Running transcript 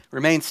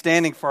Remain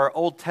standing for our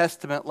Old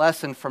Testament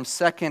lesson from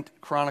 2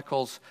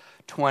 Chronicles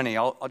 20.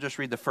 I'll just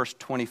read the first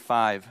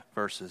 25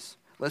 verses.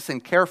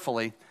 Listen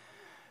carefully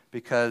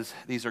because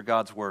these are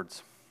God's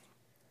words.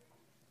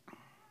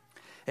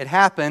 It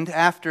happened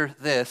after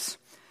this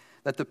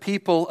that the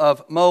people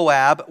of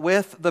Moab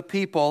with the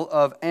people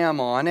of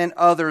Ammon and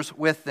others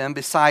with them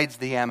besides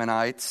the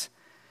Ammonites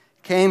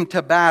came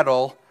to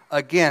battle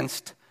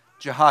against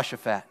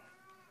Jehoshaphat.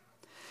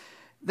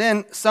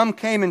 Then some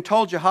came and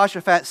told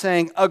Jehoshaphat,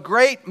 saying, "A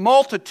great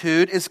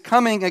multitude is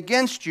coming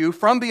against you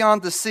from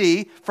beyond the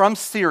sea, from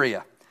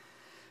Syria.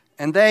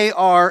 And they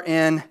are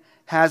in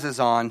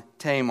Hazazon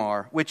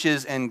Tamar, which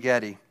is En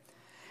Gedi."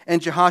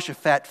 And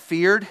Jehoshaphat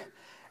feared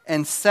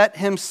and set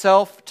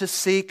himself to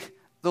seek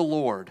the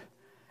Lord,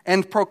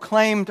 and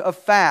proclaimed a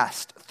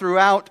fast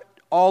throughout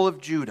all of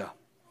Judah.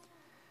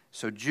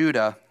 So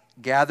Judah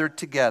gathered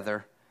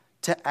together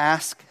to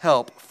ask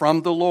help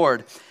from the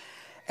Lord.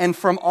 And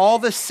from all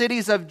the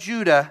cities of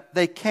Judah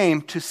they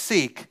came to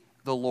seek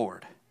the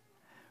Lord.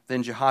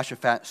 Then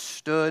Jehoshaphat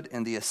stood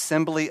in the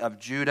assembly of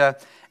Judah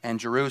and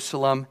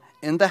Jerusalem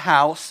in the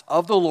house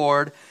of the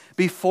Lord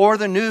before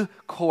the new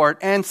court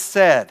and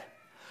said,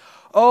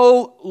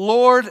 "O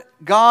Lord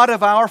God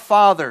of our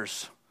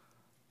fathers,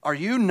 are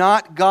you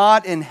not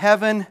God in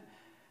heaven?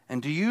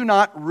 And do you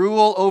not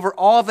rule over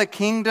all the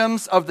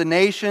kingdoms of the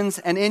nations?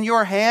 And in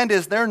your hand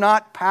is there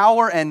not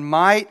power and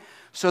might,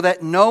 so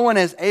that no one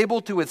is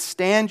able to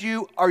withstand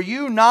you? Are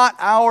you not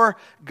our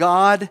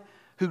God,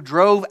 who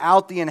drove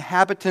out the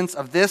inhabitants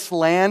of this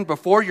land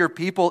before your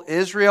people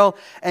Israel,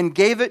 and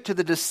gave it to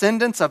the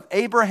descendants of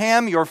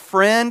Abraham, your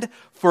friend,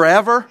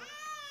 forever?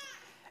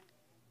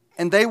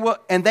 And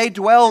they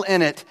dwell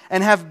in it,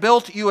 and have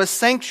built you a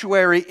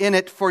sanctuary in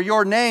it for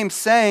your name,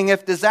 saying,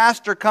 if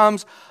disaster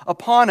comes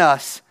upon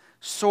us,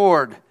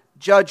 sword,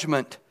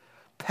 judgment,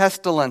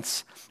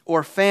 pestilence,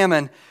 or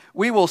famine,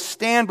 we will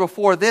stand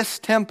before this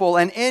temple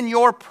and in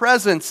your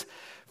presence,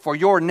 for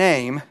your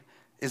name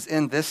is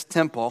in this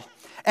temple,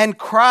 and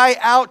cry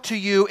out to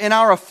you in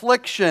our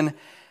affliction,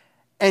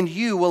 and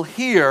you will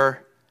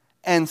hear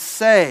and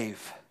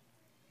save."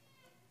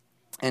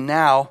 And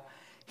now,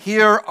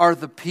 here are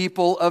the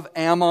people of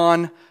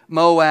Ammon,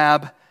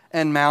 Moab,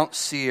 and Mount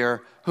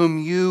Seir, whom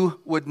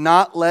you would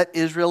not let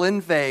Israel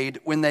invade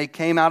when they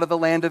came out of the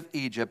land of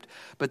Egypt,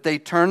 but they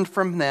turned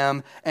from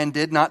them and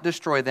did not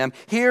destroy them.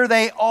 Here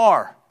they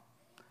are,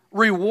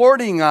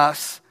 rewarding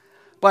us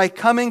by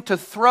coming to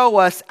throw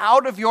us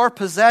out of your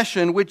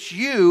possession, which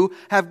you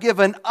have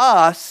given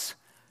us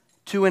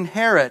to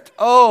inherit.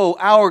 O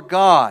our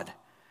God,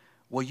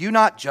 will you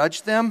not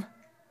judge them?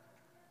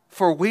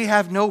 For we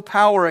have no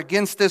power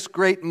against this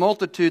great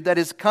multitude that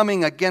is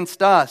coming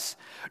against us,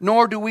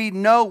 nor do we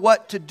know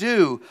what to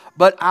do,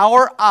 but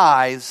our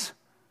eyes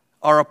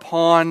are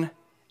upon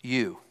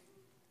you.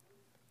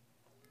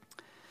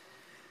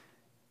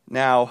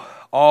 Now,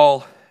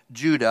 all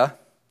Judah,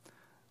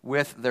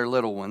 with their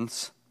little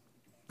ones,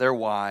 their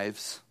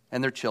wives,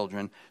 and their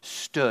children,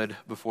 stood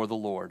before the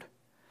Lord.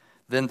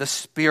 Then the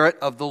Spirit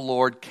of the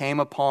Lord came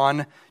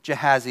upon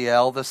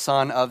Jehaziel, the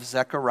son of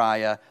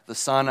Zechariah, the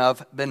son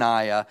of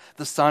Benaiah,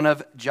 the son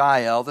of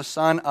Jael, the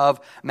son of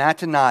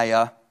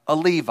Mattaniah, a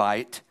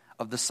Levite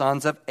of the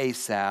sons of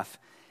Asaph,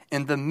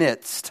 in the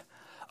midst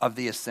of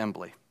the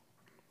assembly.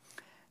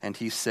 And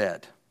he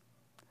said,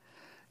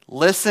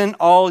 "Listen,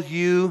 all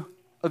you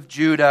of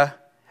Judah,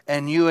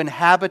 and you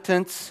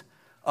inhabitants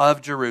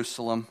of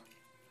Jerusalem,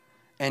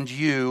 and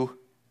you,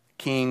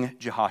 King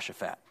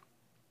Jehoshaphat.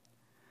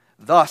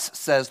 Thus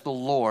says the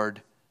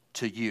Lord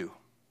to you,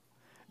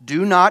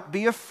 do not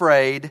be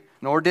afraid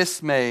nor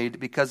dismayed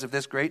because of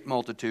this great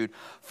multitude,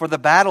 for the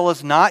battle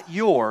is not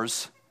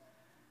yours,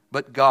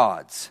 but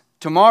God's.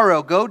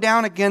 Tomorrow go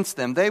down against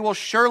them. They will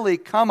surely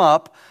come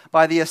up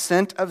by the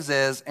ascent of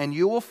Ziz, and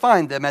you will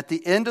find them at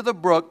the end of the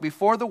brook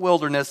before the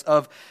wilderness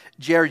of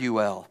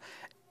Jeruel.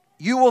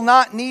 You will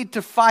not need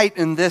to fight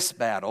in this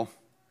battle.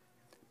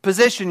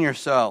 Position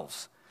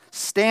yourselves,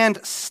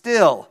 stand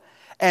still,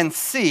 and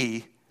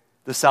see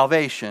the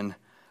salvation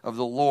of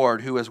the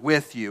Lord who is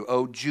with you,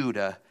 O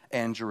Judah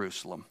and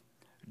Jerusalem.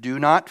 Do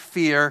not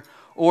fear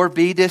or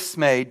be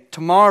dismayed.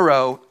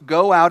 Tomorrow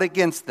go out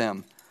against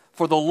them,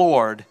 for the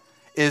Lord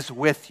is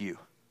with you."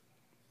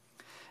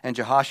 And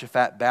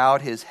Jehoshaphat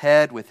bowed his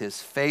head with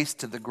his face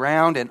to the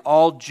ground, and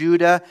all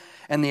Judah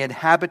and the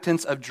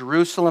inhabitants of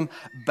Jerusalem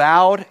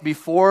bowed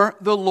before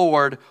the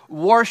Lord,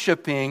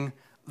 worshiping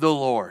the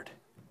Lord.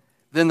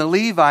 Then the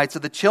Levites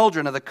of the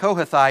children of the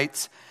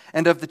Kohathites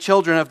and of the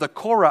children of the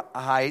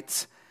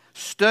Korahites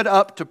stood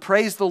up to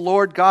praise the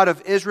Lord God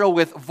of Israel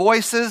with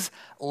voices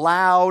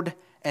loud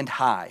and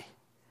high.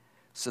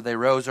 So they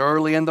rose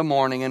early in the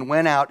morning and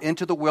went out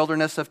into the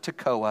wilderness of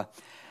Tekoa.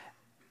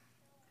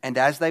 And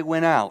as they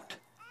went out,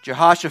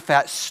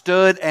 Jehoshaphat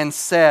stood and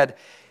said,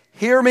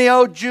 "Hear me,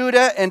 O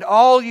Judah, and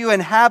all you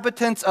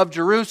inhabitants of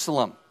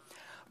Jerusalem.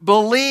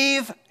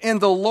 Believe in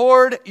the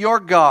Lord your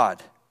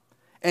God,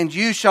 and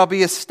you shall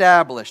be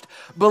established.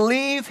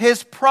 Believe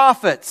his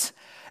prophets,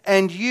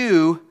 and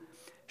you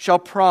shall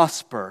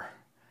prosper.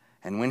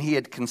 And when he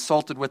had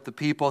consulted with the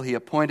people, he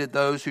appointed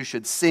those who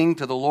should sing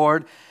to the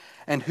Lord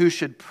and who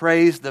should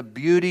praise the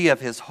beauty of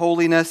his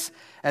holiness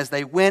as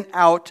they went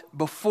out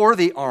before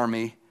the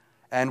army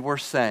and were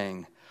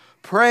saying,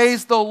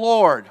 Praise the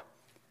Lord,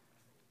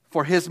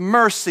 for his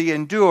mercy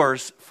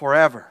endures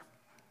forever.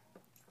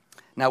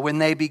 Now when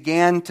they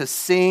began to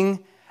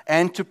sing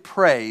and to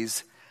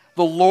praise,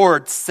 the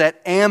Lord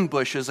set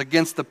ambushes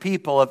against the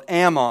people of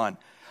Ammon,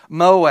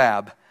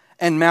 Moab,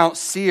 and Mount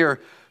Seir,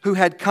 who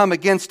had come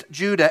against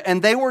Judah,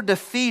 and they were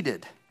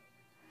defeated.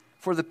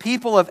 For the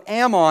people of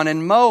Ammon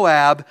and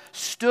Moab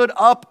stood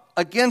up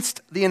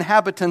against the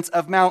inhabitants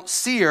of Mount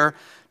Seir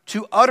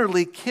to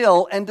utterly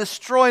kill and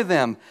destroy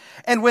them.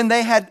 And when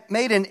they had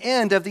made an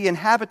end of the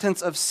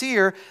inhabitants of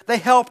Seir, they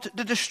helped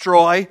to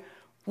destroy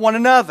one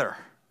another.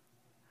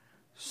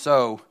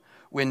 So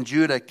when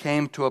Judah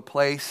came to a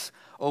place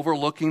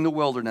overlooking the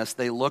wilderness,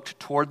 they looked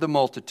toward the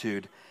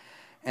multitude,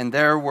 and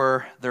there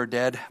were their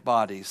dead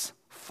bodies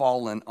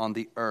fallen on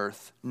the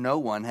earth. No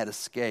one had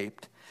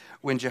escaped.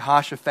 When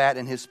Jehoshaphat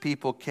and his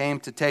people came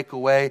to take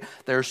away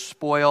their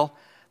spoil,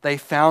 they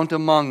found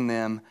among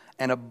them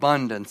an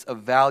abundance of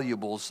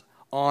valuables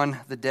on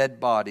the dead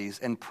bodies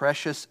and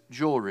precious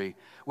jewelry,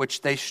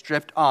 which they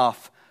stripped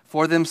off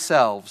for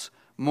themselves,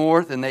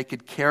 more than they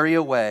could carry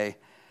away.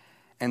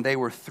 And they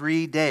were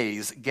 3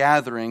 days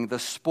gathering the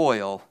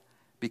spoil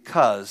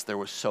because there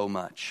was so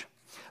much.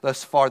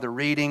 Thus far, the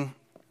reading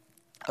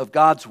of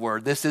God's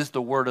word. This is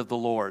the word of the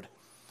Lord.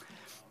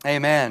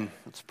 Amen.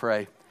 Let's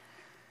pray.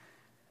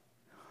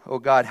 Oh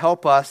God,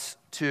 help us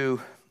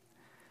to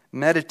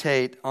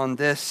meditate on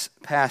this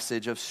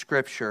passage of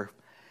Scripture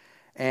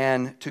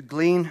and to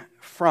glean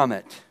from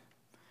it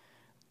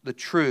the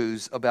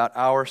truths about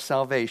our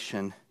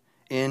salvation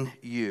in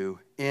you,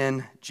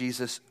 in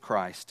Jesus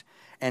Christ,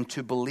 and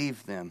to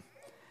believe them,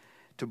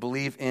 to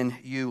believe in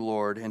you,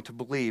 Lord, and to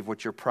believe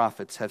what your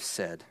prophets have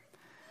said.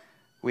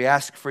 We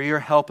ask for your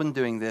help in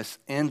doing this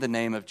in the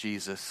name of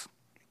Jesus.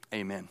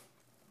 Amen.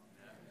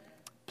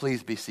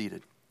 Please be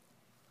seated.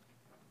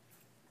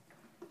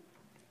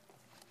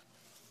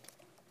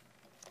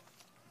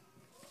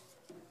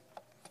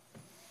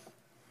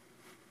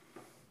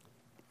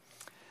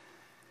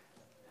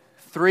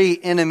 Three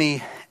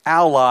enemy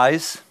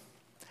allies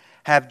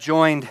have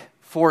joined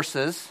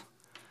forces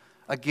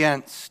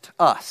against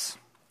us.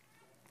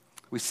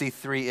 We see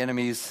three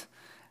enemies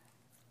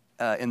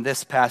in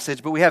this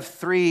passage, but we have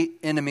three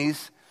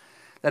enemies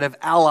that have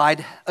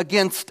allied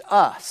against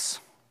us.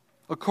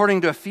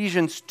 According to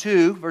Ephesians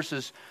 2,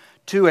 verses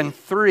 2 and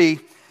 3,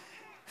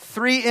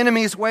 three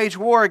enemies wage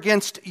war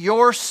against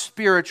your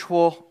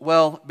spiritual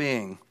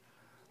well-being: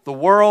 the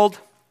world,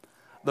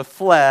 the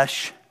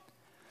flesh,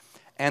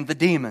 and the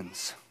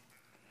demons.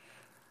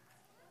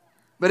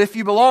 But if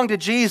you belong to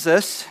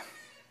Jesus,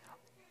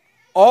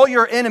 all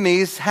your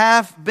enemies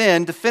have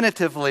been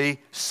definitively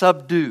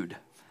subdued.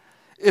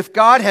 If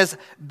God has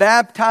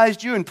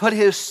baptized you and put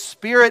His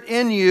Spirit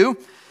in you,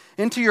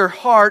 into your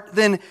heart,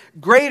 then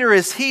greater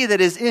is He that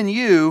is in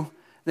you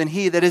than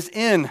he that is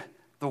in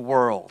the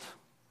world.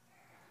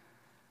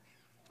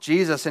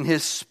 Jesus and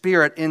His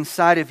Spirit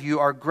inside of you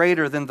are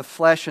greater than the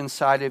flesh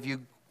inside of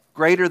you,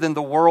 greater than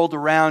the world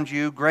around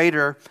you,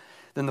 greater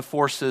than the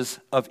forces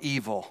of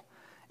evil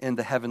in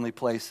the heavenly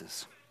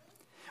places.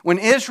 When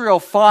Israel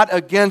fought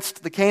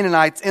against the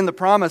Canaanites in the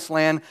Promised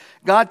Land,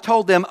 God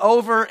told them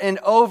over and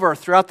over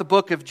throughout the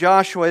book of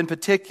Joshua in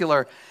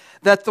particular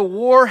that the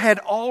war had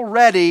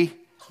already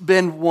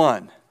been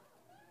won.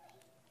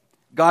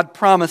 God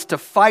promised to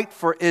fight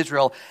for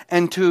Israel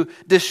and to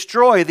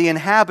destroy the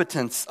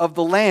inhabitants of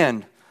the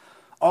land.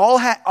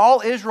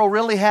 All Israel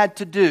really had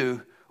to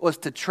do was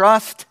to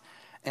trust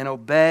and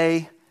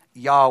obey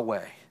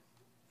Yahweh.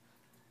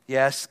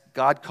 Yes,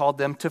 God called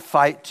them to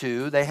fight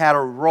too. They had a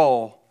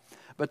role,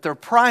 but their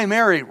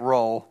primary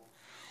role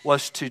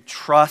was to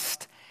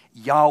trust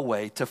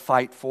Yahweh to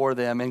fight for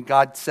them. And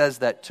God says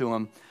that to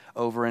them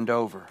over and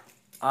over.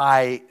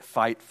 I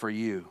fight for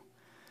you.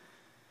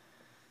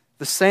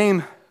 The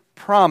same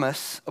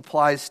promise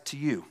applies to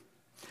you,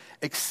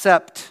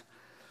 except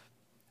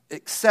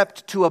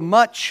to a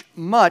much,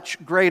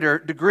 much greater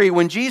degree.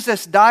 When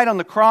Jesus died on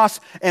the cross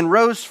and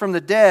rose from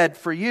the dead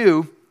for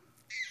you,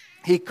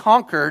 He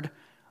conquered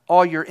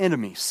all your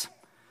enemies.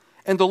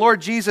 And the Lord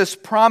Jesus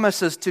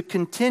promises to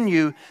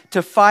continue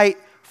to fight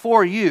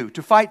for you,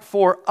 to fight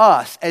for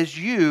us, as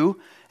you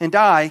and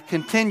I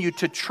continue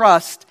to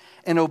trust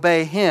and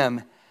obey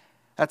Him.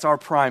 That's our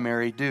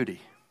primary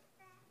duty.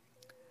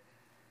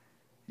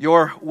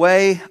 Your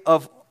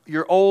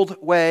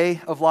old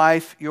way of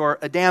life, your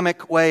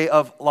Adamic way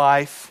of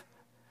life,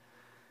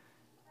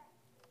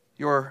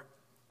 your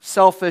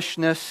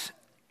selfishness,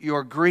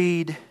 your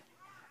greed,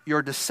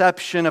 your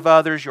deception of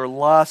others, your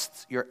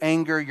lusts, your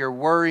anger, your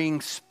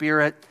worrying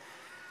spirit,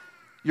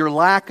 your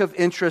lack of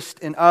interest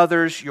in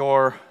others,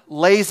 your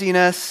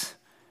laziness,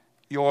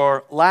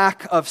 your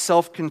lack of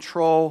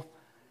self-control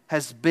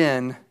has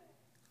been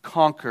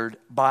conquered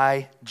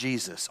by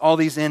Jesus. All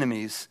these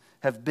enemies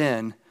have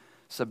been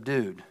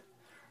subdued.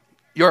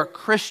 You're a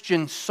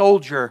Christian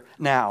soldier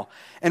now.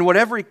 And what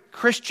every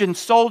Christian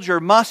soldier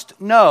must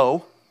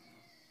know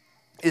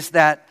is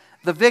that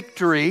the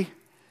victory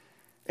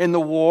in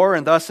the war,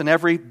 and thus in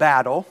every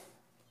battle,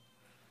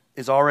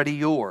 is already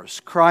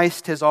yours.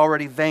 Christ has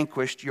already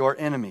vanquished your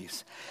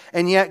enemies.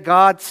 And yet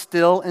God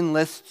still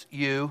enlists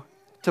you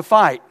to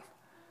fight.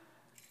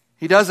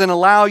 He doesn't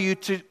allow you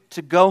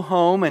to go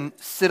home and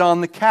sit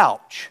on the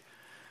couch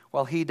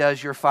while He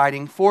does your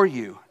fighting for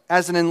you.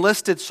 As an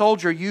enlisted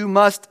soldier, you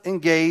must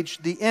engage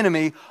the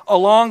enemy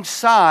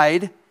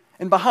alongside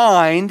and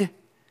behind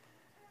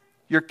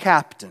your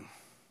captain.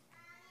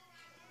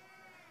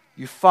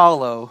 You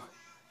follow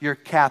your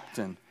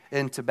captain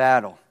into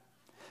battle.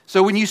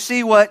 So when you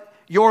see what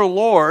your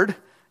Lord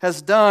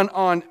has done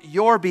on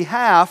your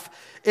behalf,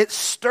 it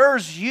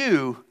stirs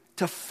you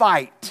to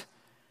fight,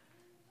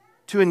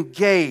 to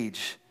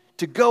engage,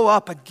 to go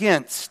up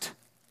against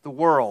the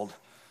world,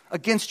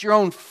 against your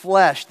own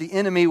flesh, the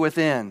enemy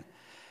within,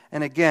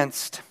 and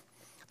against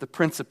the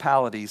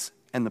principalities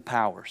and the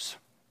powers.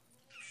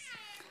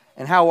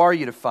 And how are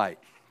you to fight?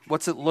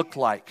 What's it look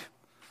like?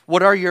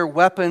 What are your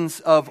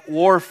weapons of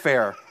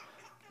warfare,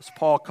 as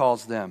Paul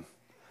calls them?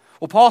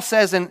 Well, Paul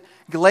says in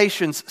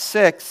Galatians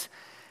 6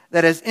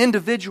 that as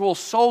individual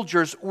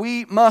soldiers,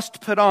 we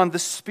must put on the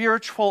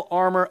spiritual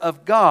armor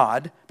of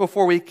God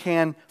before we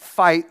can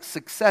fight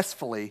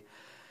successfully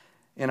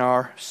in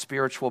our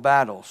spiritual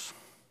battles.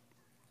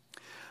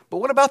 But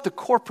what about the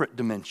corporate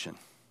dimension?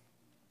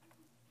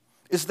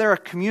 Is there a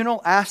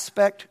communal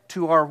aspect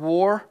to our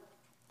war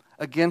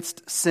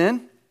against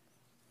sin?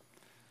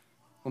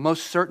 Well,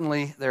 most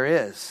certainly there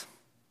is.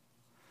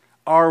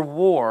 Our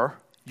war,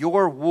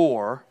 your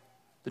war,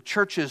 the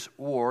church's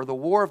war, the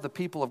war of the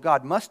people of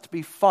God must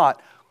be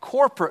fought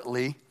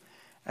corporately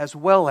as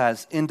well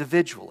as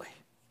individually,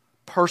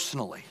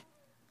 personally.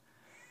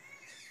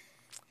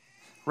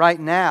 Right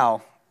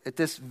now, at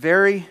this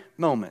very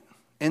moment,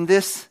 in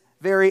this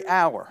very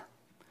hour,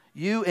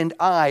 you and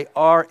I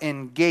are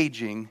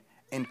engaging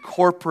in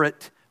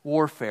corporate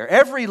warfare.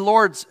 Every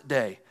Lord's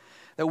Day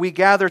that we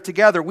gather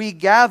together, we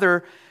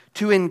gather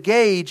to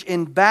engage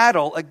in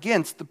battle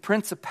against the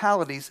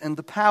principalities and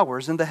the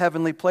powers in the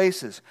heavenly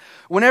places.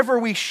 Whenever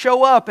we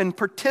show up and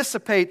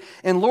participate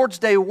in Lord's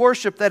Day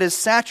worship that is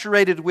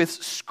saturated with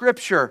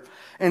Scripture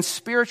and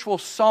spiritual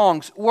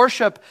songs,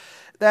 worship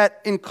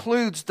that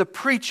includes the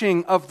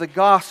preaching of the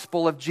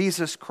gospel of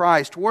Jesus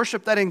Christ,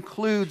 worship that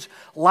includes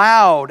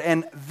loud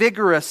and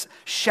vigorous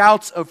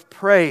shouts of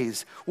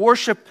praise,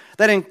 worship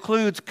that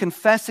includes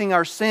confessing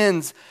our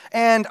sins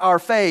and our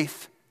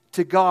faith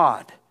to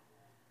God,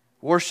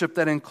 worship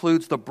that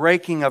includes the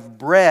breaking of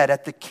bread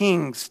at the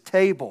King's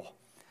table.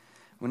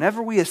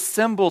 Whenever we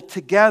assemble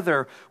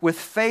together with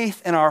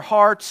faith in our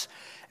hearts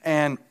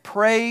and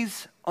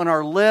praise on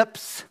our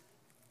lips,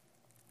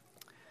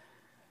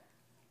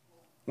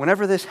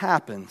 whenever this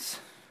happens,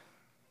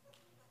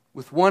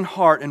 with one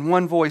heart and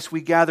one voice, we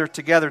gather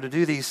together to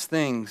do these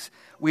things.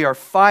 We are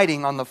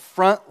fighting on the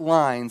front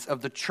lines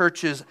of the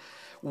church's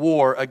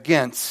war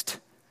against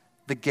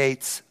the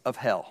gates of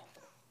hell.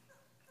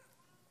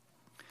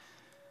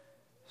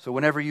 So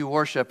whenever you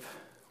worship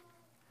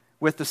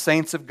with the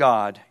saints of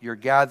God, you're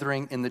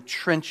gathering in the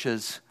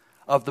trenches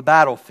of the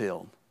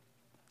battlefield.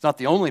 It's not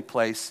the only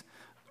place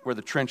where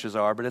the trenches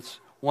are, but it's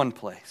one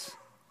place.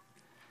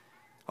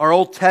 Our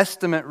Old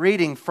Testament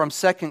reading from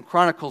 2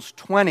 Chronicles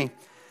 20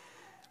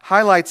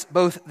 highlights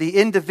both the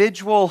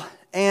individual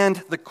and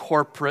the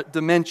corporate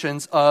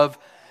dimensions of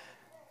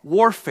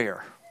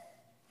warfare.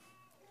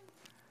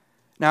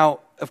 Now,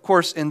 of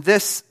course, in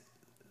this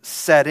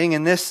setting,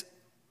 in this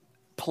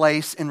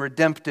place in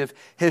redemptive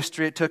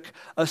history, it took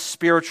a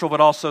spiritual but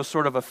also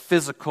sort of a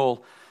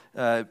physical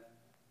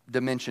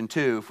dimension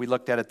too. If we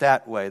looked at it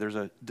that way, there's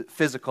a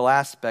physical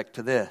aspect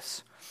to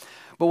this.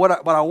 But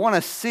what I want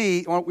to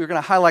see, we're going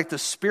to highlight the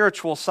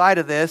spiritual side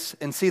of this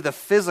and see the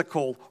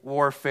physical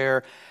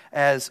warfare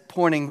as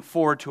pointing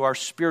forward to our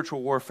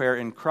spiritual warfare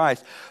in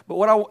Christ. But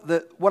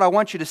what I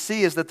want you to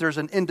see is that there's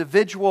an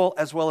individual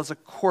as well as a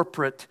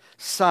corporate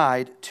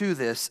side to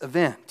this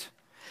event.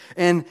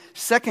 In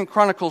 2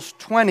 Chronicles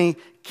 20,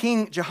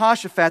 King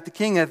Jehoshaphat, the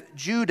king of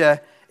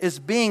Judah, is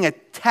being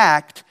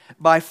attacked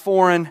by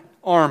foreign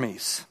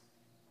armies.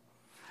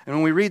 And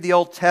when we read the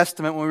Old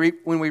Testament,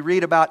 when we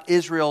read about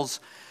Israel's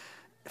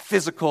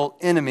physical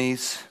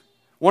enemies,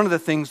 one of the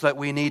things that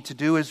we need to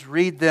do is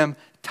read them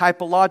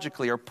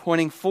typologically, or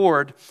pointing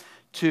forward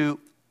to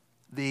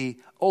the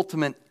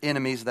ultimate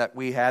enemies that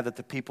we have, that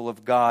the people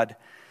of God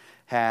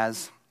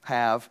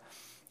have,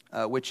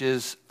 which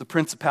is the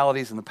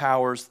principalities and the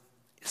powers,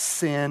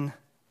 sin,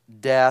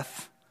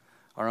 death,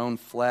 our own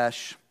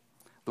flesh,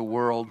 the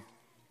world.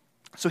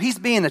 So he's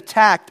being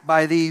attacked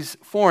by these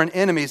foreign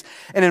enemies.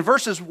 And in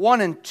verses 1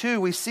 and 2,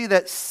 we see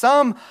that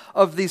some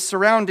of these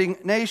surrounding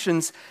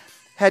nations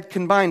had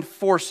combined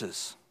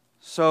forces.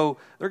 So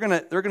they're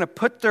going to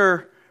put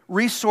their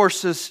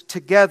resources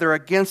together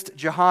against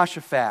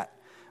Jehoshaphat,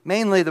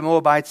 mainly the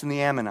Moabites and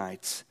the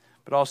Ammonites,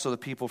 but also the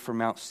people from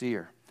Mount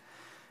Seir.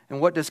 And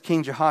what does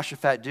King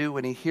Jehoshaphat do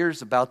when he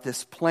hears about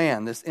this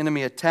plan, this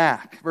enemy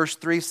attack? Verse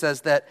 3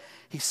 says that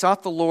he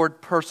sought the Lord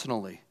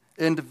personally,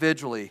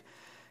 individually.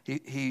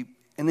 And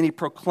then he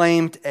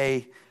proclaimed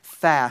a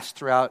fast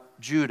throughout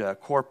Judah, a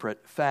corporate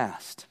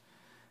fast.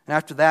 And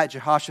after that,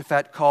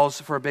 Jehoshaphat calls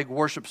for a big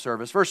worship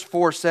service. Verse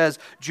 4 says,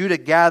 Judah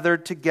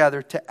gathered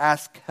together to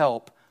ask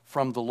help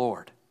from the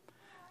Lord.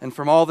 And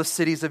from all the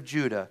cities of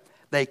Judah,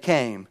 they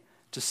came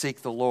to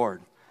seek the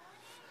Lord.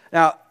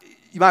 Now,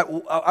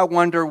 I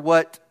wonder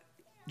what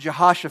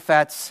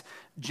Jehoshaphat's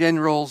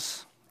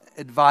generals,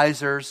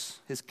 advisors,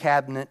 his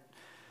cabinet,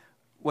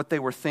 what they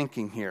were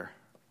thinking here.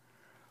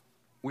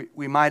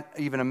 We might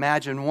even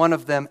imagine one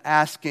of them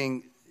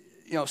asking,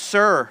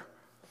 Sir,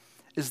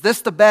 is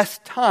this the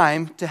best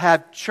time to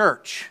have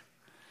church?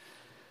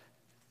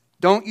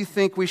 Don't you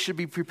think we should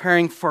be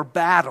preparing for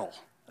battle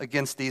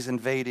against these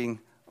invading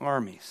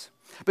armies?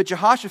 But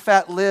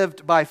Jehoshaphat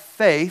lived by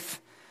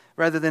faith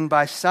rather than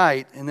by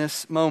sight in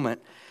this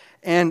moment.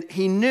 And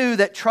he knew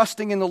that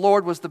trusting in the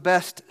Lord was the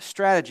best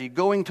strategy.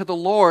 Going to the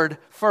Lord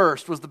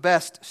first was the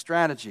best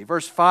strategy.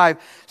 Verse 5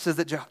 says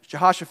that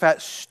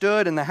Jehoshaphat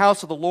stood in the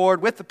house of the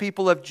Lord with the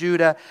people of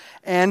Judah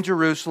and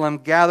Jerusalem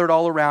gathered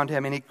all around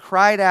him. And he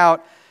cried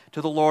out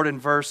to the Lord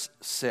in verse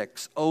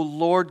 6, O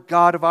Lord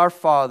God of our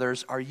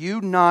fathers, are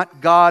you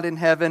not God in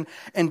heaven?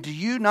 And do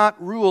you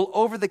not rule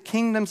over the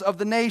kingdoms of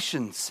the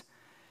nations?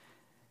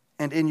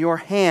 And in your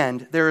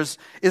hand is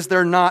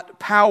there not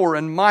power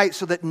and might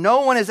so that no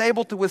one is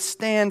able to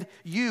withstand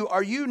you?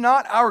 Are you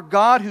not our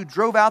God who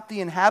drove out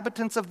the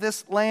inhabitants of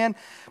this land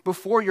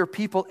before your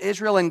people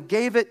Israel and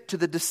gave it to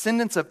the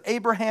descendants of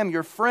Abraham,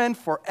 your friend,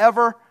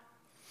 forever?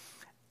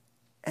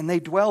 And they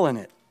dwell in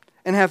it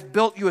and have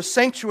built you a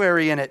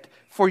sanctuary in it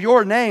for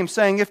your name,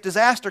 saying, if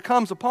disaster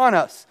comes upon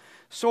us,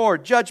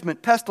 sword,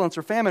 judgment, pestilence,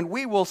 or famine,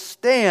 we will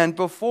stand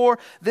before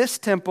this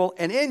temple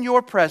and in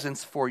your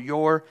presence, for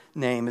your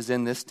name is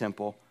in this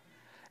temple,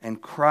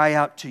 and cry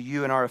out to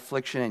you in our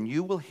affliction, and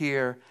you will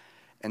hear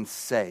and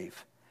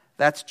save.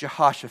 That's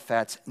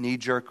Jehoshaphat's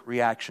knee-jerk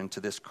reaction to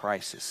this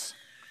crisis.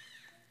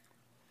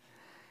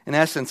 In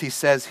essence, he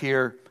says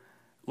here,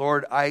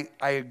 Lord, I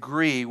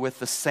agree with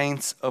the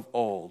saints of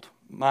old,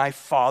 my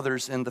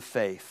fathers in the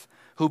faith,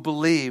 who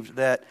believed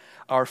that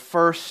our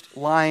first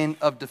line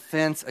of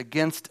defense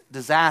against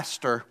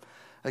disaster,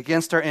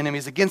 against our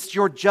enemies, against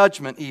your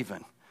judgment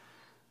even.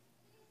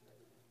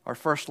 Our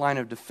first line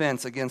of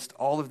defense against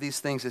all of these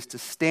things is to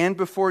stand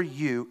before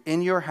you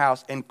in your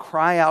house and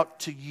cry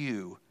out to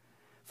you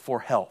for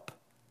help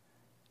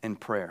in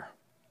prayer.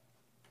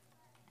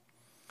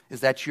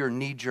 Is that your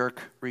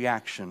knee-jerk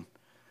reaction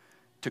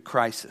to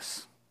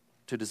crisis,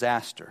 to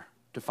disaster,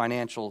 to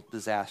financial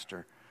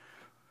disaster?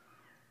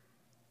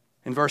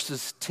 In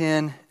verses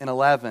 10 and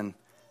 11,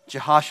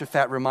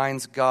 Jehoshaphat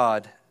reminds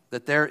God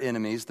that their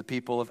enemies, the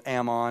people of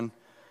Ammon,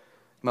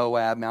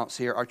 Moab, Mount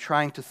Seir, are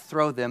trying to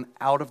throw them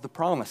out of the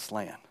promised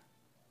land.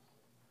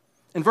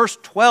 In verse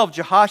 12,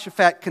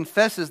 Jehoshaphat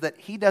confesses that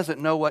he doesn't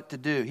know what to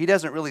do. He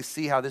doesn't really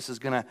see how this is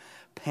going to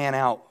pan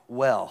out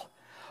well.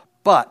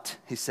 But,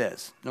 he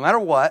says, no matter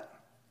what,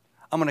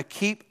 I'm going to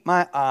keep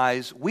my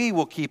eyes, we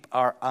will keep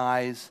our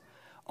eyes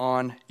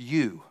on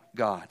you,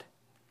 God.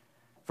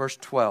 Verse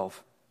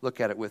 12,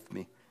 look at it with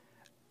me.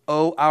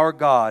 O our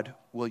God,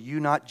 will you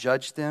not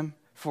judge them?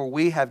 For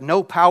we have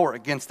no power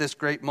against this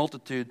great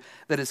multitude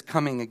that is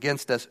coming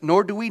against us,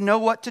 nor do we know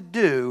what to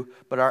do,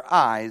 but our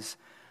eyes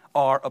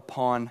are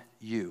upon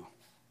you.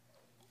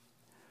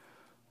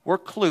 We're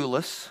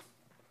clueless.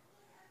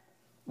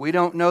 We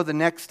don't know the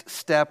next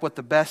step, what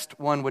the best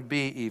one would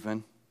be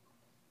even.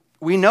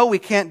 We know we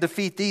can't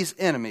defeat these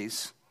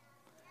enemies.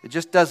 It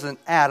just doesn't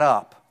add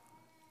up.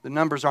 The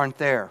numbers aren't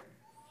there.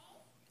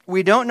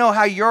 We don't know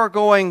how you're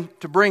going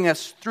to bring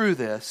us through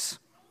this.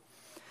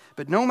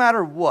 But no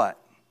matter what,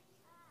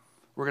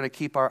 we're going to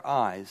keep our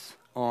eyes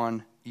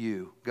on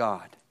you,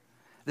 God.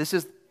 This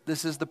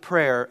is the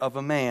prayer of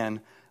a man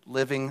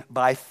living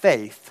by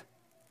faith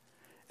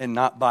and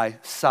not by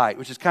sight,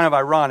 which is kind of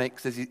ironic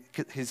because he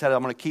said,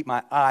 I'm going to keep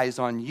my eyes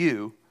on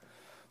you.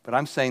 But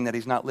I'm saying that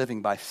he's not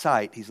living by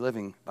sight, he's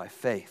living by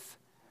faith.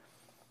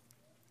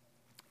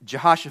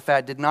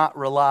 Jehoshaphat did not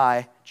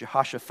rely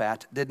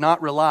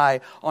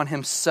on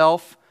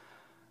himself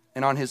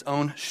and on his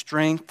own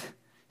strength,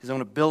 his own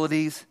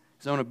abilities,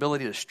 his own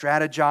ability to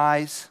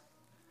strategize,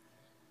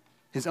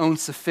 his own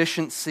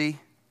sufficiency.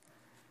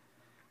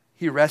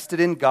 He rested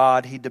in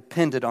God. He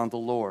depended on the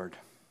Lord.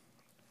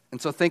 And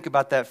so think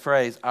about that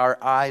phrase, our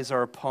eyes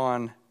are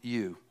upon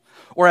you.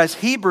 Or as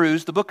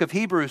Hebrews, the book of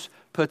Hebrews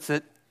puts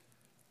it,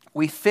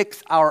 we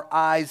fix our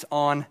eyes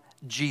on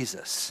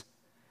Jesus,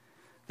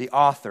 the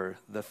author,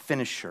 the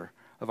finisher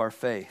of our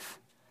faith.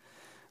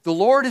 The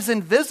Lord is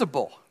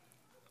invisible.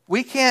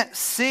 We can't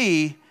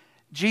see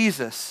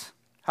Jesus.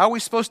 How are we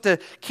supposed to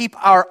keep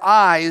our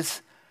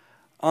eyes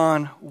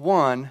on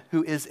one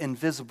who is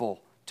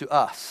invisible to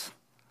us?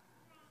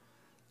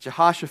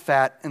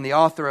 Jehoshaphat and the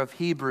author of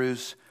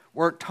Hebrews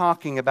weren't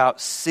talking about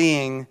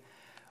seeing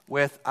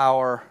with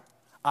our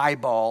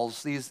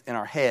eyeballs, these in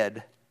our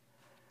head.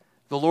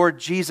 the Lord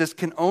Jesus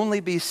can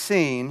only be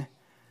seen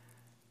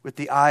with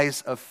the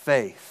eyes of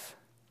faith.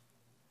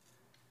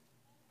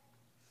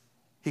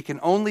 He can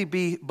only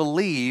be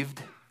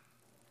believed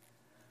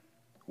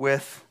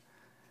with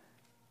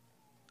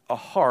a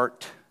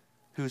heart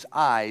whose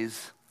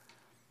eyes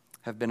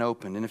have been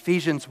opened. In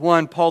Ephesians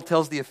 1, Paul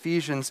tells the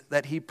Ephesians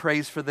that he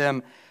prays for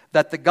them,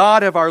 that the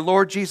God of our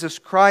Lord Jesus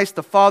Christ,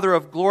 the Father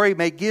of glory,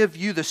 may give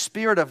you the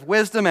spirit of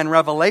wisdom and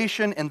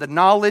revelation in the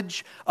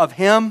knowledge of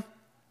Him,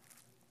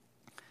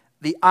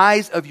 the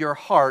eyes of your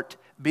heart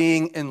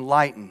being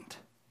enlightened,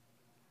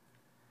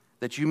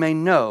 that you may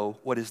know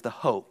what is the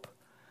hope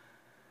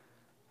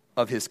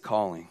of His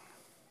calling.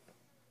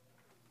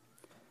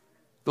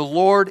 The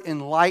Lord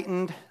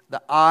enlightened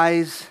the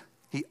eyes.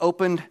 He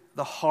opened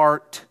the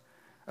heart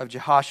of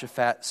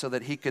Jehoshaphat so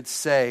that he could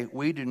say,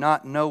 we do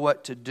not know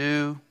what to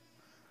do.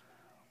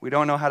 We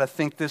don't know how to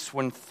think this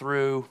one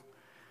through.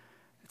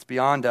 It's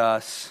beyond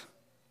us,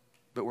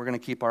 but we're going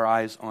to keep our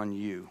eyes on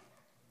you.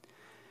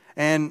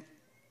 And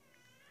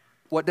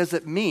what does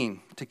it mean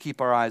to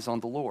keep our eyes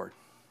on the Lord?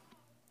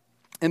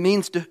 It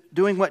means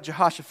doing what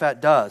Jehoshaphat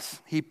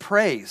does. He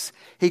prays.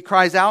 He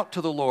cries out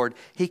to the Lord.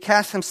 He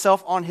casts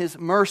himself on His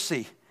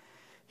mercy.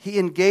 He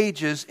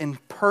engages in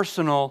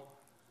personal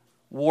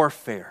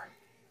warfare.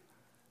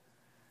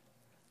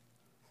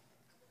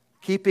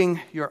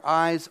 Keeping your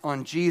eyes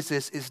on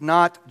Jesus is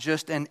not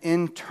just an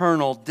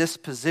internal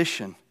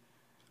disposition.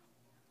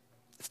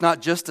 It's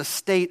not just a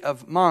state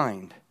of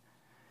mind.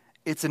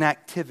 It's an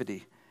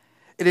activity.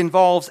 It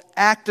involves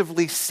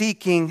actively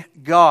seeking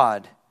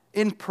God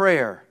in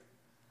prayer,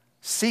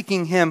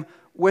 seeking Him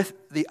with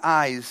the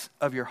eyes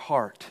of your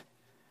heart,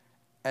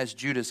 as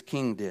Judah's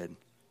king did.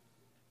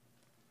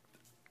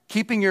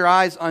 Keeping your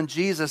eyes on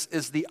Jesus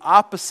is the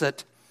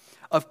opposite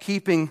of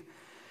keeping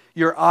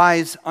your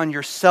eyes on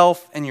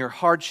yourself and your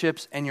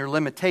hardships and your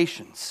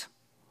limitations.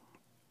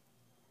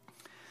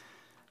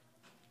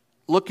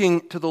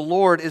 Looking to the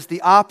Lord is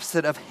the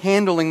opposite of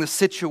handling the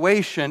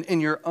situation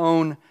in your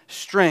own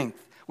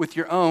strength, with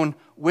your own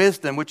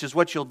wisdom, which is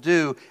what you'll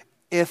do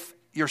if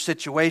your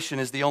situation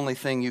is the only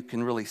thing you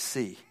can really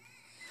see.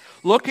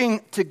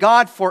 Looking to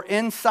God for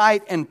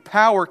insight and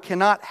power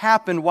cannot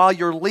happen while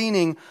you're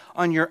leaning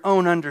on your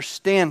own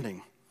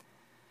understanding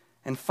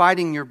and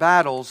fighting your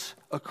battles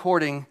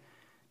according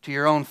to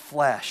your own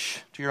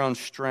flesh, to your own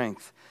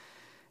strength.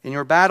 In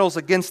your battles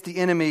against the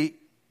enemy,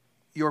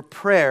 your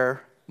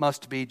prayer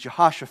must be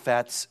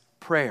Jehoshaphat's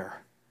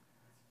prayer.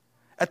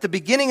 At the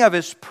beginning of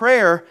his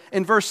prayer,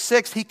 in verse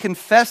 6, he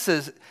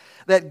confesses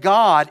that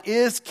God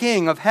is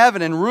King of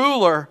heaven and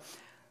ruler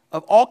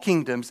of all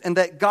kingdoms, and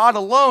that God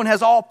alone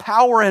has all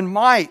power and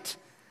might.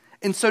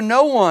 And so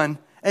no one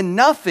and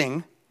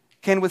nothing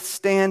can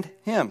withstand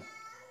Him.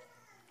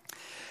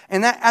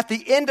 And that at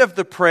the end of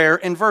the prayer,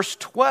 in verse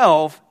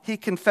 12, he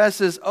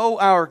confesses, "O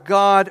our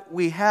God,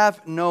 we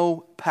have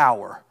no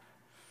power,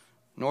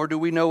 nor do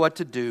we know what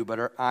to do, but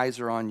our eyes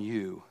are on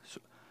you." So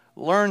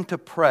learn to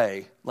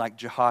pray like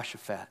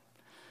Jehoshaphat.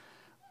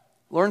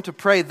 Learn to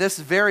pray this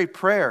very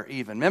prayer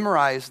even.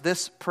 Memorize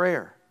this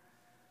prayer.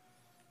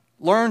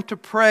 Learn to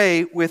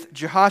pray with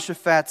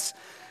Jehoshaphat's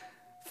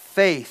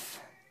faith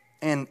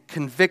and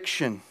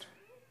conviction.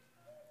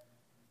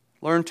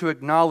 Learn to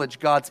acknowledge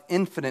God's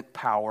infinite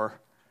power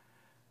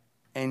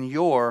and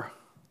your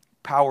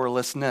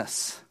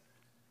powerlessness.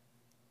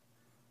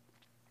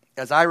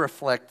 As I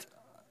reflect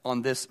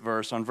on this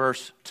verse, on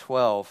verse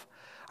 12,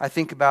 I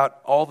think about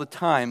all the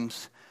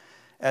times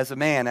as a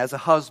man, as a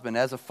husband,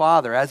 as a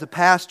father, as a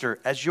pastor,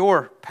 as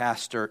your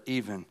pastor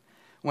even,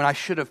 when I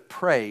should have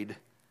prayed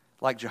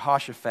like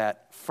Jehoshaphat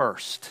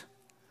first.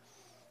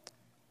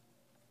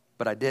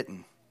 But I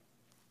didn't.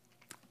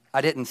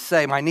 I didn't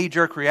say, my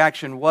knee-jerk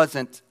reaction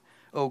wasn't,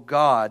 "Oh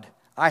God,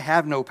 I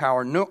have no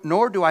power,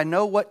 nor do I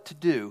know what to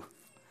do,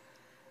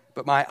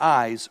 but my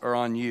eyes are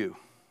on you."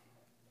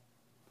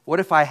 What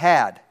if I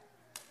had?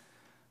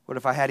 What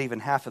if I had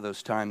even half of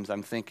those times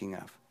I'm thinking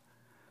of?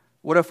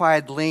 What if I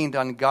had leaned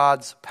on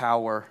God's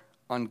power,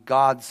 on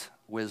God's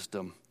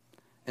wisdom,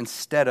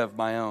 instead of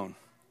my own?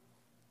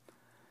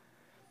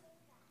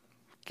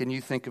 Can you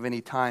think of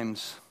any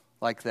times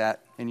like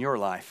that in your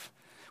life,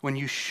 when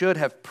you should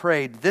have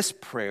prayed this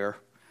prayer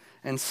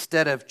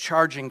instead of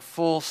charging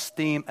full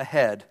steam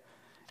ahead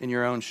in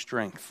your own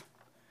strength?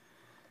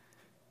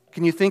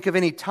 Can you think of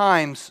any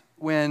times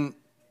when,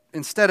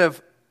 instead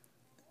of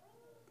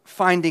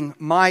finding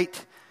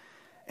might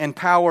and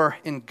power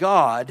in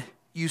God,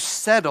 you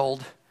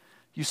settled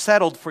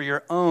for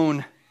your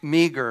own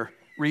meager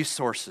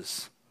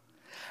resources?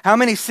 How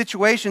many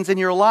situations in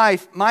your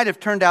life might have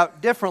turned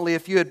out differently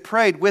if you had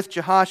prayed with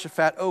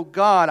Jehoshaphat, "Oh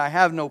God, I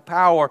have no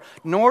power,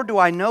 nor do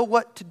I know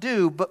what to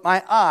do, but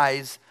my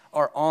eyes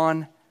are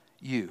on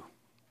you."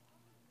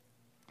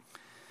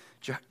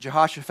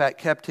 Jehoshaphat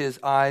kept his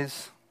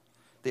eyes,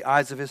 the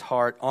eyes of his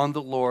heart, on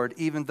the Lord,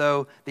 even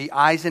though the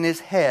eyes in his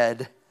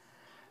head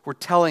were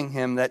telling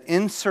him that an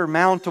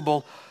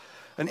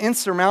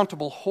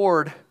insurmountable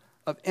horde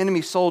of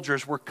enemy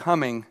soldiers were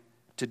coming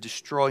to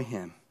destroy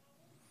him.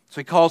 So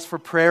he calls for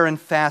prayer and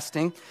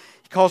fasting.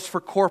 He calls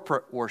for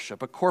corporate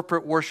worship, a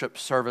corporate worship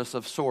service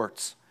of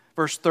sorts.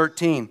 Verse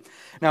 13,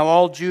 now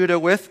all Judah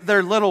with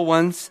their little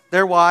ones,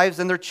 their wives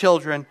and their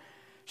children,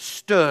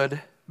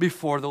 stood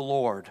before the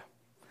Lord.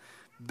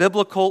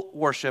 Biblical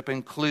worship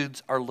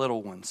includes our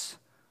little ones,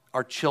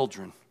 our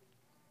children,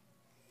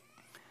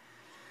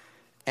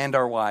 and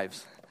our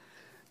wives.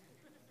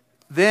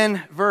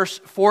 Then verse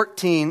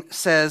 14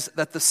 says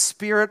that the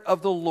Spirit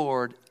of the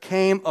Lord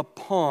came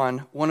upon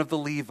one of the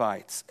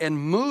Levites and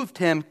moved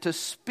him to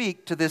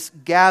speak to this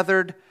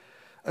gathered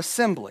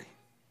assembly.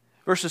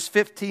 Verses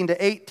 15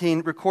 to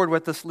 18 record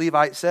what this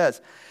Levite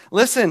says.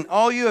 Listen,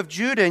 all you of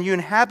Judah and you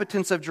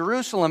inhabitants of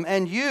Jerusalem,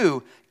 and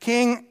you,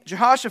 King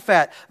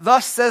Jehoshaphat,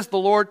 thus says the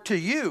Lord to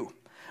you,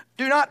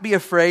 do not be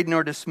afraid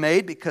nor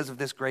dismayed because of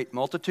this great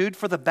multitude,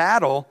 for the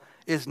battle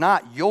is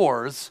not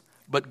yours,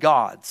 but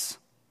God's.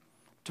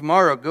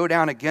 Tomorrow go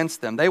down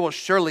against them. They will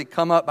surely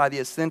come up by the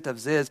ascent of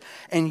Ziz,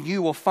 and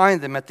you will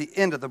find them at the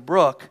end of the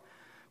brook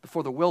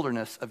before the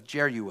wilderness of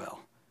Jeruel.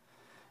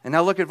 And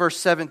now look at verse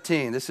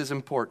 17. This is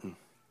important.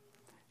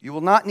 You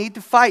will not need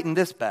to fight in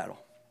this battle.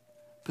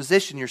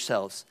 Position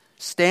yourselves.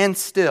 Stand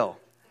still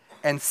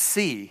and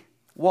see,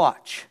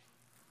 watch.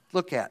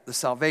 Look at the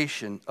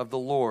salvation of the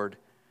Lord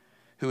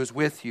who is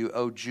with you,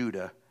 O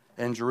Judah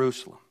and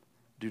Jerusalem.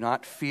 Do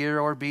not fear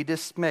or be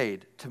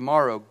dismayed.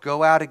 Tomorrow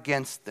go out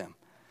against them,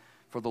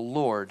 for the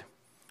Lord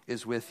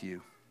is with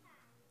you.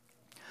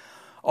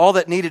 All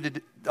that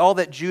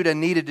Judah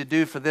needed to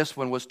do for this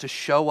one was to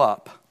show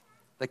up.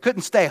 They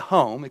couldn't stay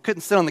home. They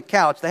couldn't sit on the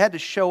couch. They had to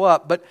show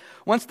up. But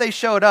once they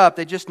showed up,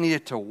 they just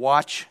needed to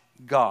watch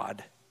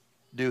God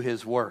do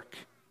His work.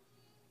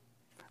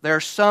 There are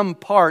some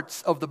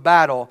parts of the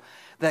battle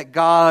that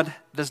God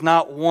does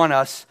not want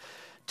us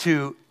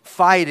to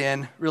fight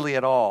in really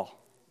at all.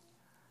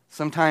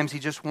 Sometimes He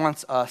just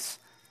wants us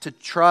to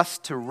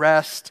trust, to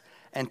rest,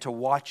 and to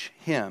watch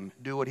Him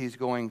do what He's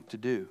going to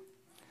do.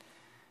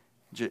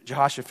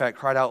 Jehoshaphat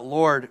cried out,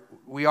 Lord,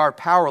 we are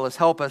powerless,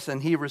 help us. And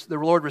the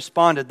Lord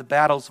responded, the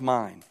battle's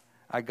mine.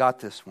 I got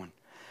this one.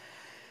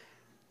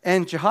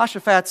 And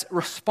Jehoshaphat's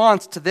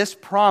response to this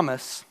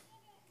promise,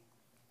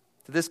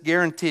 to this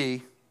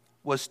guarantee,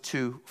 was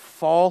to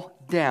fall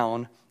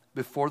down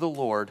before the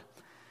Lord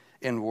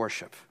in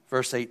worship.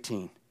 Verse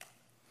 18.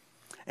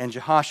 And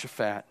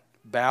Jehoshaphat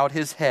bowed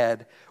his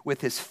head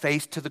with his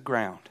face to the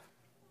ground.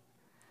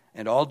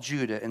 And all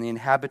Judah and the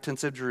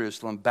inhabitants of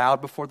Jerusalem bowed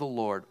before the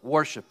Lord,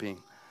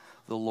 worshiping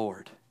the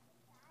Lord.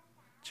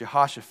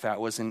 Jehoshaphat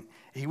was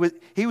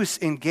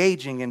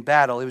engaging in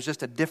battle. It was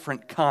just a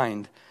different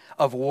kind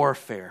of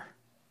warfare.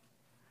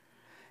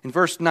 In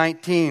verse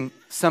 19,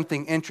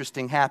 something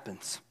interesting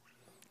happens.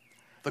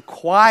 The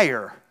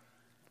choir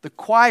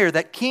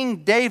that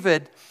King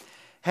David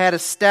had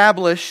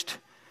established,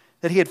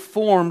 that he had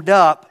formed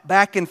up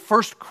back in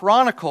 1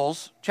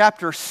 Chronicles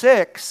chapter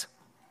 6,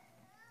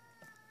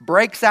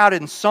 breaks out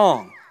in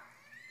song.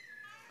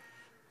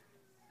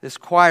 This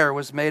choir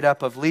was made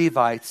up of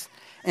Levites.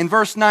 And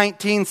verse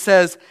 19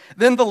 says,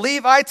 Then the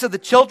Levites of the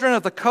children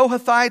of the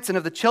Kohathites and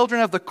of the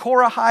children of the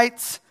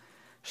Korahites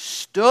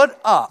stood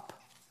up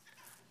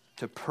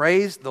to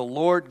praise the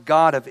Lord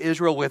God of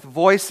Israel with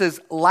voices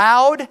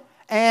loud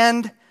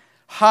and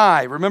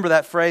high. Remember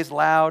that phrase,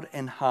 loud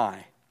and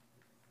high.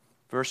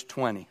 Verse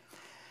 20.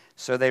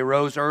 So they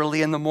rose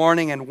early in the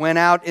morning and went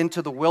out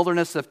into the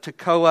wilderness of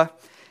Tekoa.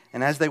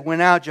 And as they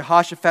went out,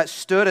 Jehoshaphat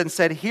stood and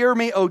said, Hear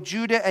me, O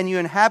Judah and you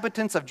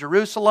inhabitants of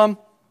Jerusalem.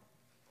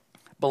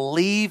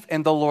 Believe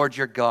in the Lord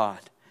your God,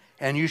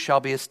 and you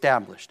shall be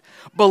established.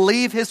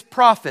 Believe His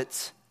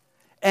prophets,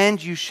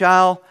 and you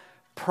shall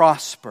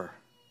prosper.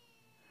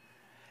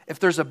 If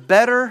there's a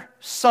better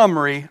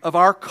summary of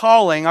our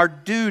calling, our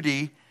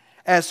duty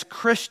as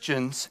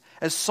Christians,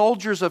 as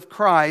soldiers of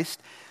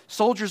Christ,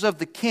 soldiers of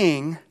the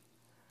King,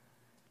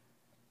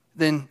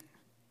 then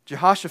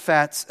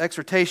Jehoshaphat's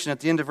exhortation at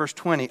the end of verse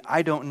 20,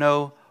 I don't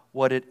know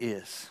what it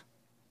is.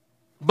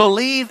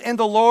 Believe in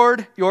the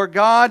Lord your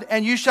God,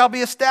 and you shall be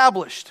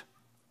established.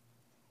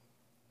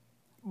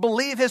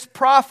 Believe His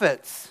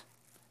prophets,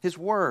 His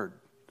word,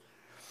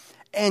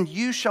 and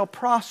you shall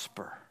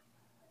prosper.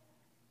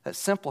 That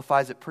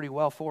simplifies it pretty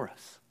well for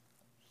us.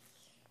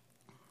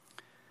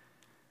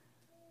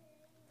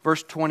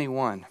 Verse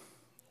 21,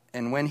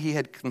 and when he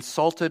had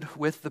consulted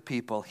with the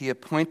people, he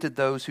appointed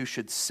those who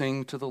should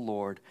sing to the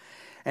Lord,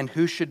 and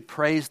who should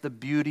praise the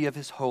beauty of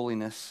His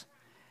holiness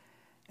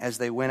as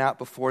they went out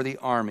before the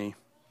army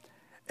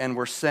and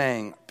were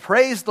saying,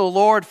 Praise the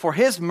Lord, for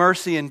His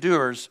mercy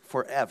endures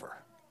forever.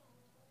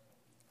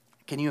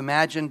 Can you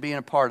imagine being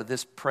a part of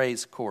this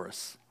praise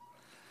chorus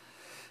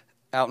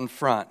out in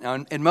front?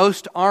 Now, in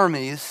most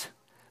armies,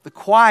 the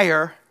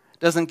choir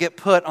doesn't get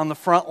put on the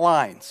front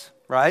lines,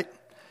 right?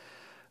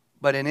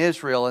 But in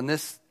Israel, in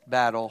this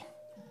battle,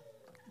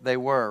 they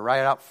were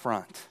right out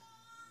front.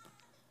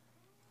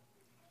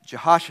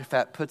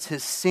 Jehoshaphat puts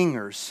his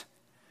singers,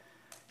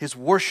 his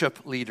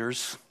worship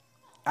leaders,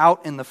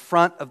 out in the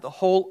front of the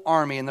whole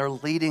army, and they're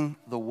leading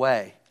the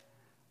way.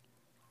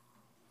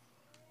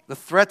 The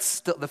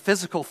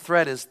physical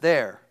threat is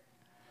there.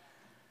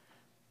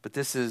 But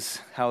this is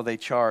how they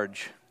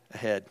charge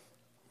ahead.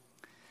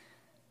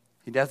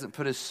 He doesn't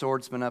put his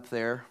swordsmen up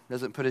there,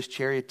 doesn't put his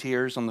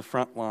charioteers on the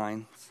front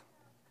lines.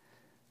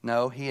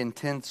 No, he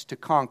intends to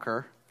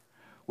conquer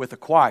with a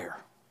choir.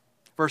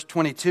 Verse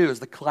 22 is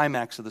the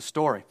climax of the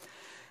story.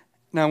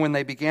 Now, when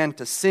they began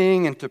to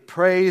sing and to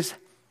praise,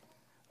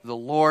 the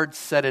Lord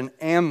set an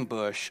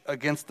ambush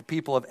against the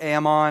people of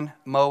Ammon,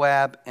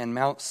 Moab, and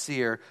Mount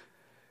Seir,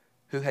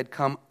 who had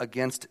come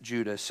against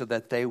Judah, so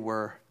that they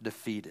were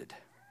defeated.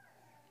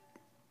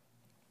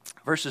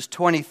 Verses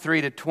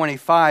 23 to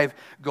 25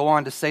 go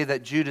on to say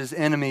that Judah's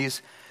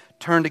enemies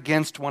turned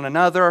against one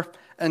another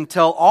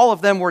until all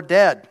of them were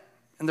dead.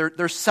 And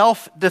their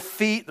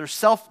self-defeat, their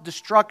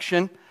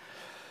self-destruction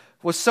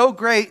was so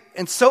great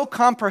and so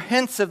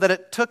comprehensive that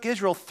it took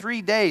Israel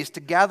 3 days to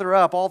gather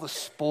up all the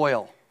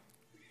spoil.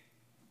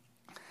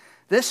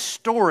 This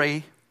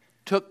story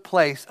took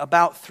place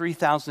about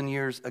 3,000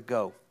 years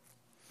ago.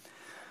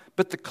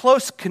 But the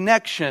close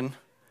connection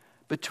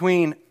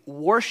between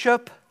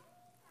worship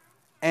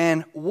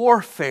and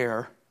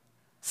warfare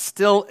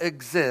still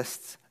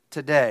exists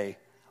today,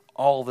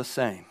 all the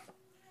same.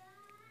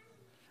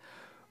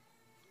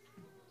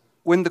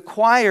 When the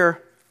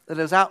choir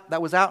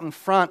that was out in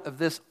front of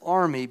this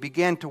army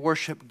began to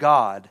worship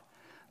God,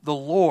 the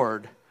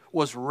Lord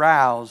was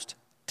roused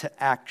to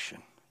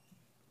action.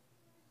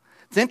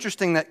 It's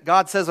interesting that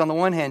God says on the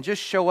one hand,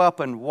 just show up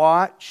and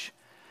watch.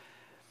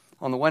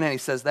 On the one hand, he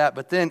says that,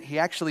 but then he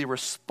actually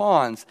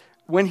responds.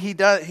 When he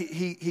does,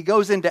 he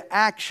goes into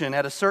action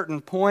at a certain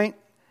point,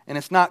 and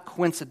it's not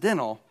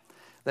coincidental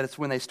that it's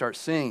when they start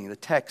singing. The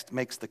text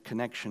makes the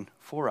connection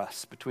for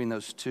us between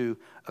those two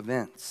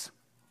events.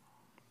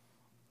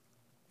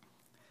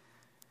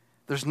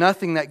 There's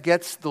nothing that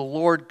gets the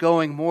Lord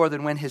going more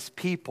than when his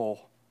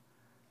people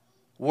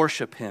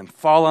worship him,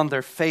 fall on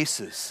their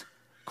faces,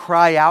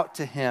 cry out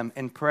to him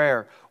in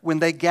prayer, when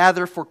they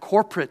gather for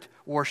corporate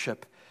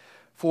worship,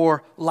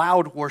 for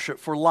loud worship,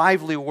 for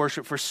lively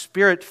worship, for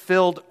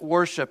spirit-filled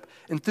worship,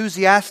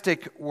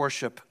 enthusiastic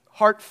worship,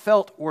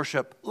 heartfelt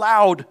worship,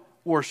 loud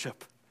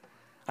worship.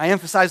 I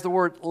emphasize the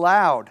word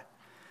loud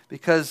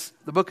because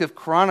the book of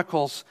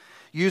Chronicles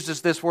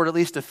uses this word at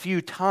least a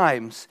few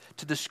times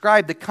to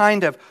describe the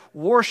kind of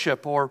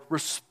worship or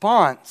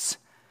response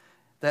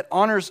that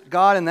honors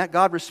God and that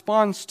God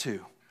responds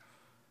to.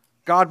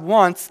 God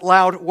wants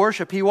loud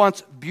worship. He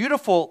wants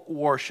beautiful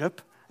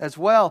worship as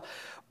well.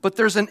 But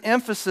there's an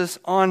emphasis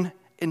on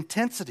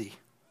intensity.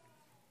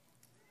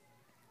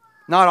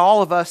 Not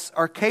all of us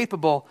are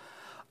capable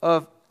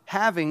of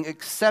having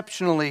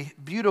exceptionally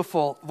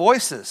beautiful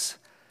voices,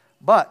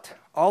 but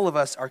all of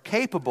us are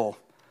capable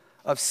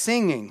of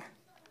singing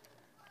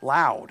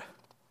loud,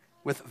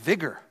 with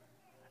vigor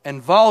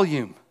and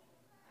volume.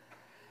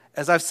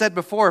 As I've said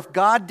before, if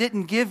God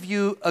didn't give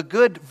you a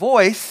good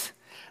voice,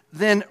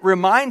 then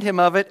remind him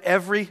of it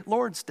every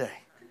Lord's Day.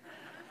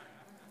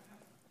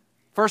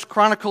 1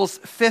 Chronicles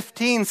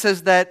 15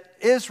 says that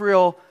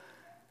Israel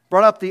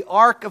brought up the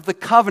Ark of the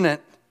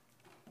Covenant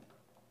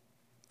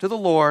to the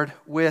Lord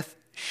with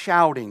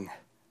shouting,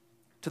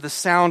 to the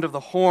sound of the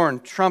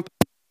horn, trumpet,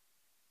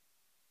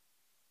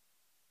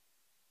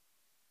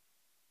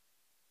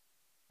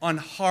 on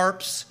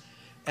harps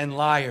and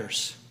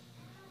lyres.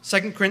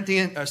 2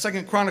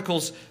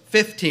 Chronicles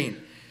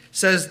 15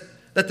 says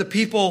that the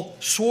people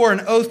swore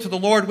an oath to the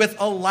Lord with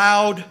a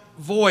loud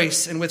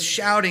voice and with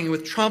shouting and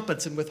with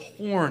trumpets and with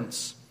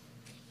horns.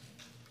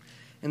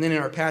 And then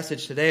in our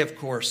passage today, of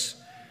course,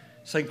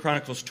 2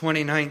 Chronicles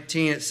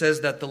 20:19, it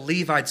says that the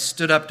Levites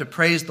stood up to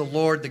praise the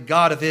Lord, the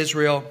God of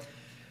Israel,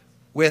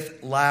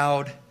 with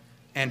loud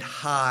and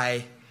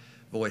high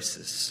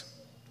voices.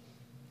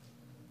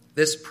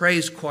 This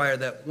praise choir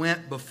that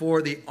went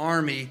before the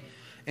army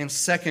in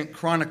 2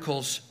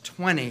 Chronicles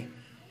 20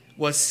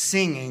 was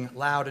singing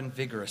loud and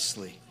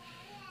vigorously.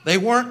 They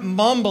weren't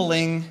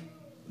mumbling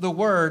the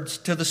words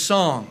to the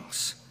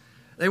songs.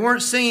 They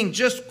weren't singing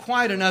just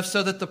quiet enough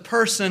so that the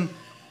person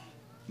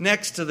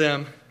next to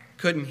them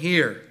couldn't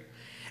hear.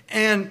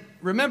 And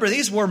remember,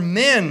 these were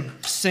men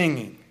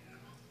singing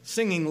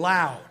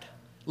loud,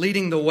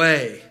 leading the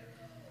way.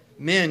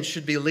 Men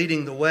should be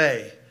leading the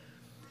way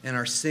in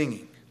our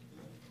singing.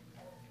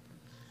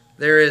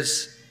 There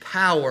is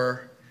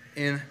power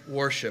in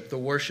worship, the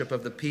worship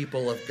of the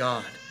people of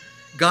God.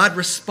 God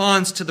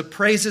responds to the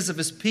praises of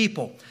his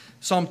people.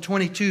 Psalm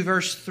 22,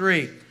 verse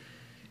 3.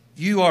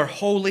 You are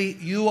holy,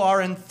 you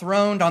are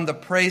enthroned on the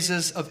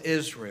praises of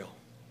Israel.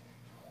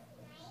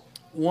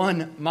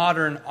 One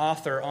modern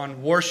author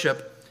on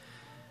worship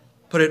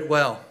put it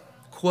well.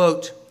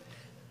 Quote,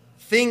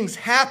 things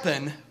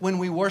happen when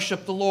we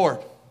worship the Lord.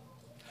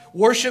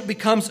 Worship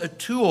becomes a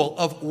tool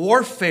of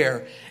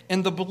warfare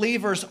in the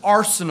believer's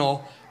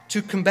arsenal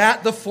to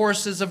combat the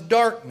forces of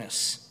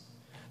darkness.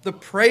 The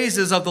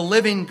praises of the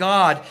living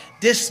God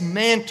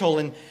dismantle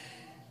and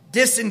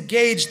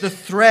disengage the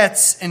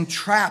threats and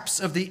traps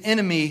of the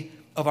enemy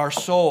of our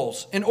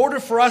souls. In order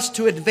for us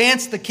to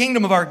advance the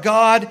kingdom of our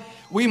God,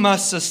 we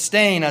must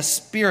sustain a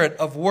spirit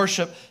of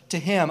worship to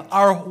him.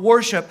 Our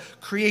worship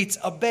creates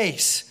a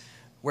base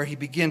where he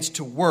begins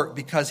to work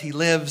because he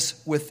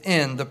lives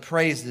within the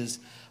praises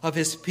of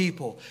his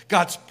people.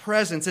 God's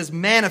presence is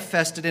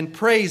manifested in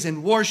praise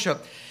and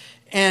worship,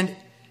 and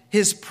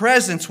his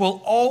presence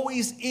will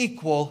always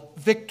equal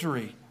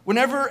victory.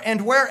 Whenever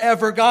and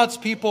wherever God's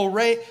people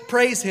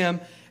praise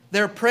him,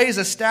 their praise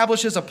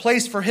establishes a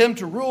place for him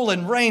to rule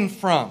and reign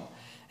from.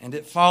 And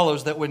it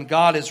follows that when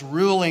God is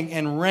ruling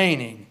and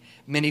reigning,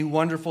 many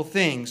wonderful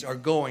things are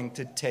going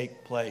to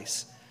take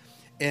place.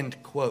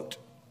 End quote.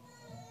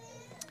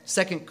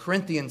 2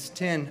 Corinthians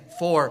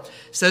 10:4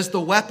 says, the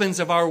weapons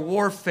of our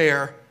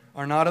warfare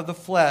are not of the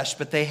flesh,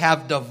 but they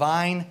have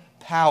divine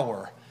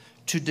power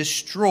to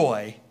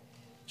destroy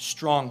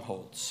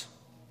strongholds.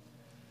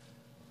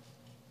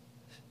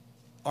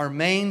 Our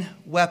main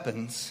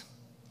weapons,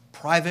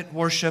 private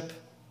worship,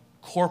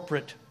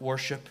 corporate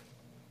worship,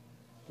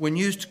 when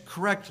used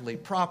correctly,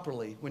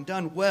 properly, when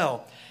done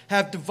well,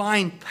 have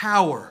divine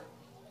power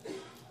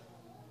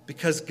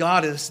because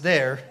God is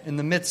there in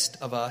the midst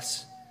of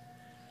us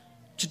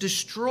to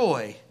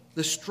destroy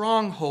the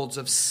strongholds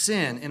of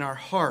sin in our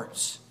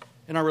hearts,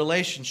 in our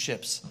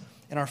relationships,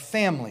 in our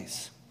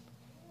families,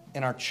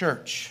 in our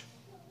church.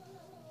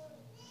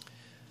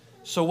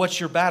 So what's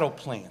your battle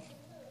plan?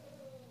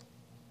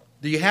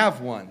 Do you have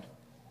one?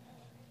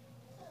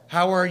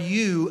 How are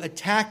you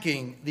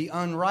attacking the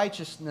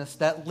unrighteousness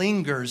that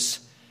lingers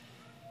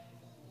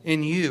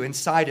in you,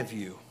 inside of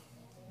you?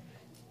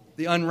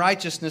 The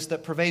unrighteousness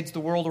that pervades the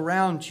world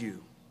around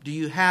you. Do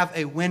you have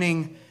a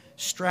winning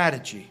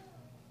strategy?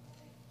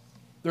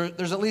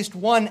 There's at least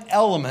one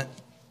element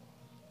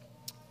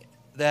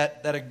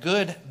that a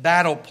good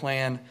battle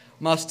plan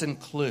must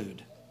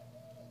include.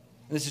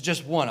 This is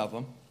just one of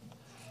them.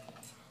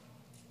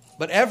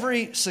 But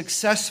every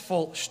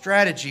successful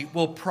strategy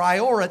will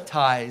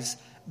prioritize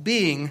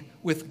being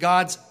with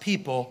God's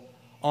people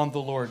on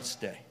the Lord's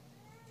Day.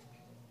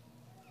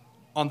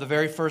 On the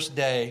very first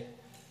day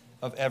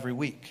of every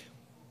week.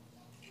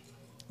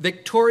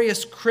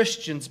 Victorious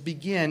Christians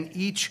begin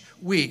each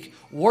week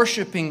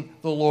worshiping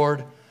the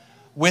Lord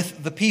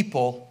with the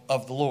people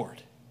of the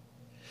Lord.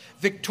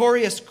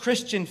 Victorious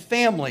Christian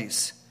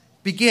families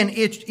begin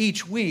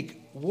each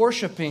week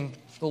worshiping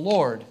the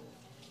Lord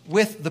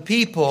with the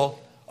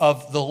people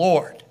of the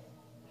Lord.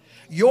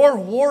 Your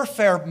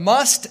warfare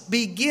must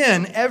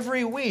begin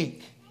every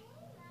week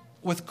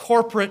with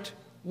corporate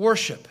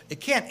worship. It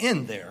can't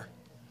end there,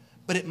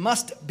 but it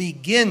must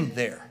begin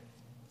there.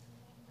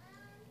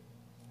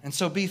 And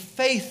so be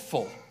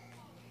faithful.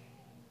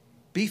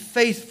 Be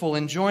faithful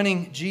in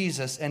joining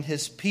Jesus and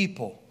his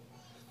people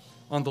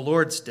on the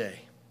Lord's Day.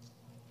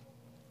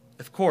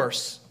 Of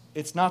course,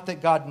 it's not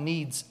that God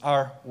needs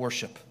our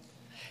worship.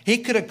 He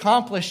could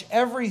accomplish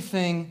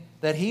everything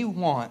that he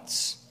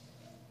wants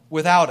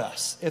without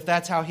us, if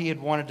that's how he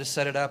had wanted to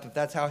set it up, if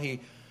that's how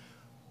he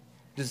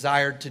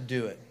desired to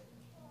do it.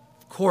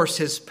 Of course,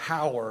 his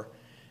power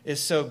is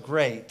so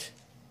great.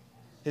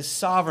 His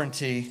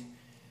sovereignty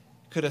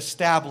could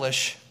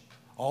establish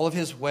all of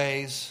his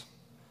ways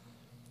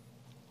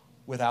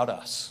without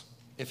us,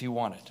 if he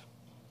wanted.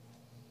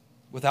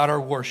 Without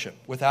our worship,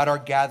 without our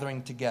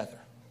gathering together.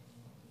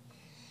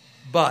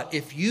 But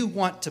if you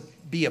want to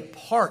be a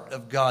part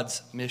of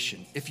God's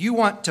mission, if you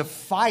want to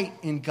fight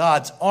in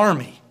God's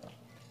army,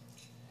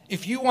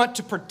 if you want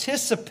to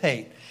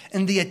participate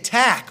in the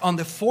attack on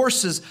the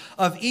forces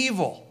of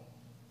evil,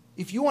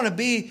 if you want to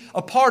be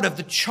a part of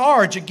the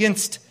charge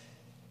against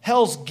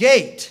hell's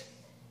gate,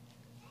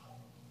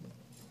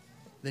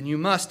 then you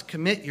must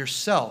commit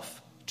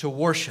yourself to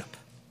worship.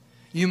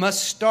 You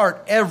must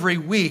start every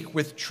week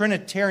with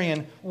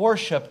Trinitarian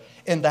worship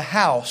in the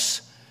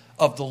house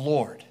of the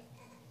Lord.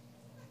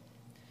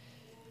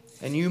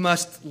 And you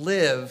must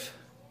live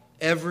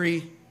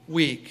every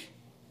week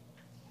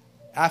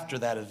after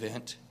that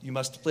event. You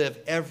must live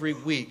every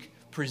week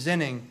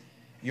presenting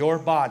your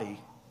body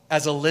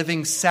as a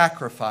living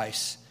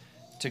sacrifice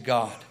to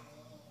God.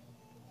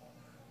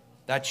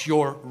 That's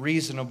your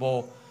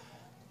reasonable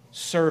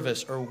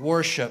service or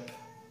worship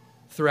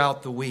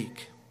throughout the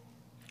week.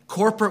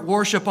 Corporate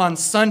worship on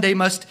Sunday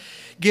must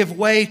give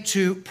way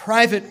to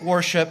private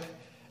worship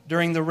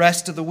during the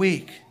rest of the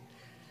week.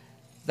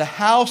 The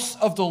house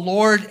of the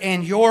Lord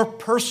and your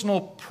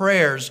personal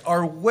prayers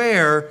are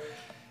where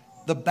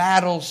the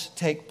battles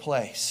take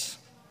place.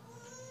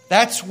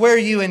 That's where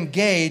you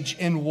engage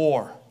in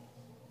war.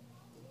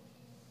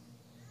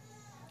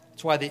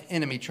 That's why the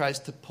enemy tries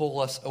to pull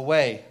us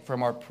away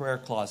from our prayer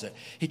closet.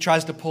 He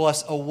tries to pull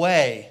us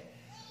away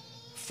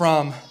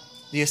from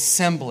the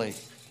assembly.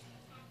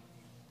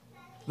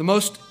 The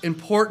most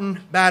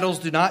important battles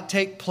do not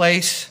take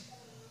place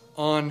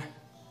on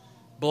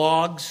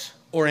blogs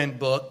or in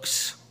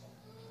books.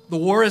 The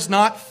war is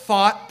not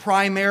fought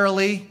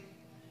primarily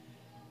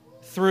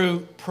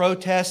through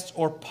protests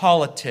or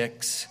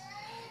politics.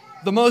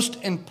 The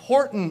most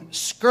important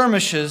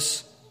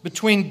skirmishes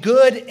between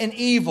good and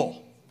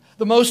evil,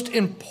 the most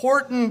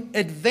important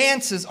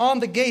advances on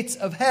the gates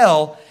of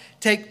hell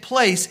take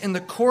place in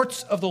the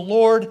courts of the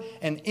Lord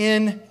and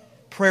in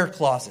prayer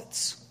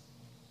closets.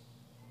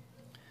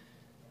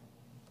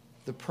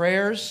 The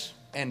prayers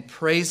and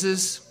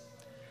praises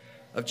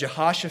of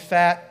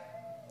Jehoshaphat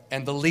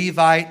and the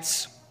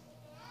Levites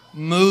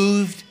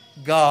moved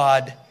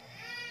God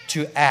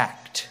to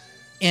act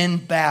in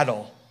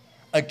battle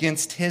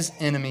against his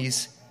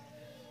enemies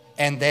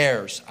and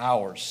theirs,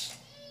 ours.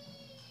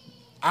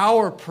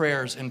 Our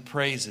prayers and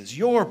praises,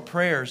 your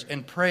prayers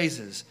and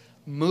praises,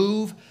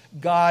 move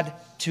God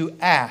to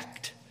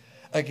act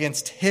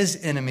against his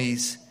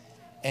enemies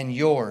and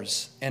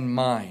yours and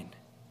mine.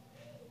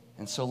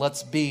 And so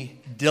let's be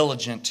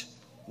diligent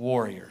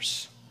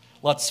warriors.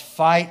 Let's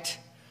fight,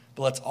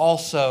 but let's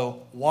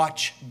also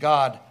watch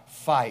God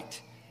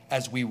fight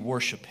as we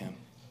worship him.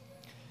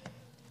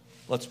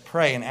 Let's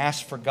pray and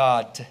ask for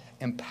God to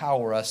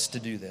empower us to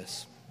do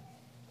this.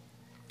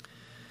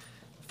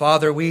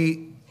 Father,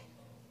 we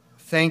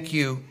thank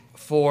you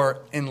for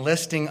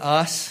enlisting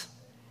us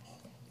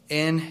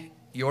in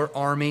your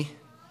army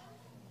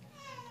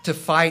to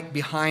fight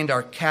behind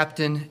our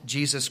captain,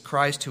 Jesus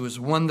Christ, who has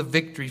won the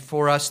victory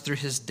for us through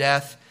his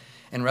death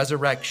and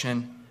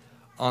resurrection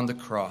on the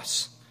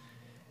cross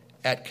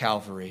at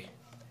Calvary,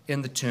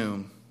 in the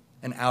tomb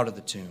and out of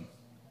the tomb,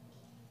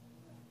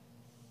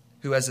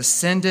 who has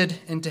ascended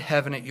into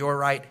heaven at your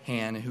right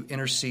hand and who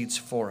intercedes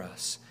for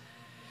us.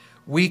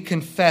 We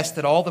confess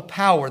that all the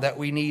power that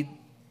we need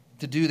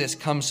to do this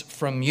comes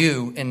from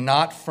you and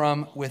not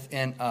from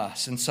within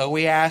us. And so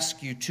we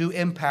ask you to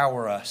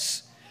empower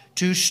us,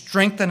 to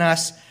strengthen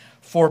us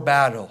for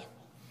battle.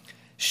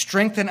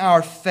 Strengthen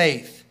our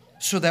faith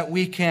so that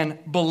we can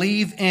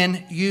believe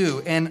in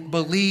you and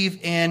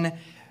believe in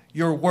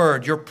your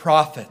word, your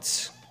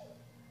prophets,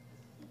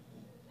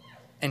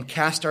 and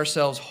cast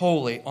ourselves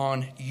wholly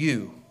on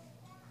you.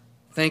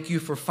 Thank you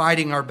for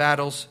fighting our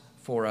battles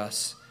for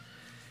us.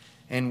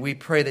 And we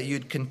pray that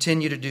you'd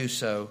continue to do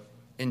so.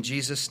 In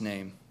Jesus'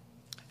 name,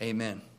 amen.